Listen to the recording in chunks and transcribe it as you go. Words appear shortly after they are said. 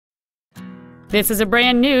This is a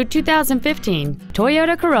brand new 2015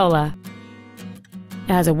 Toyota Corolla.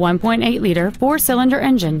 It has a 1.8-liter four-cylinder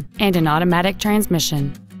engine and an automatic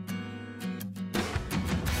transmission.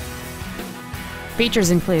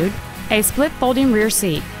 Features include a split folding rear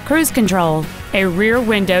seat, cruise control, a rear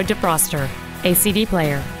window defroster, a CD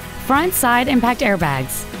player, front side impact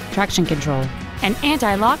airbags, traction control, an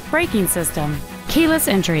anti-lock braking system, keyless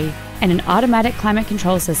entry, and an automatic climate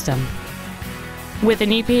control system. With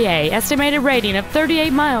an EPA estimated rating of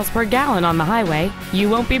 38 miles per gallon on the highway,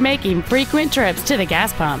 you won't be making frequent trips to the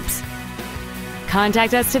gas pumps.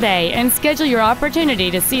 Contact us today and schedule your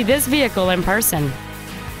opportunity to see this vehicle in person.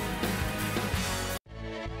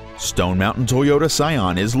 Stone Mountain Toyota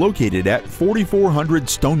Scion is located at 4400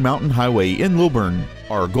 Stone Mountain Highway in Lilburn.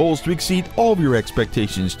 Our goal is to exceed all of your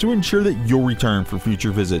expectations to ensure that you'll return for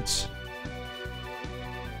future visits.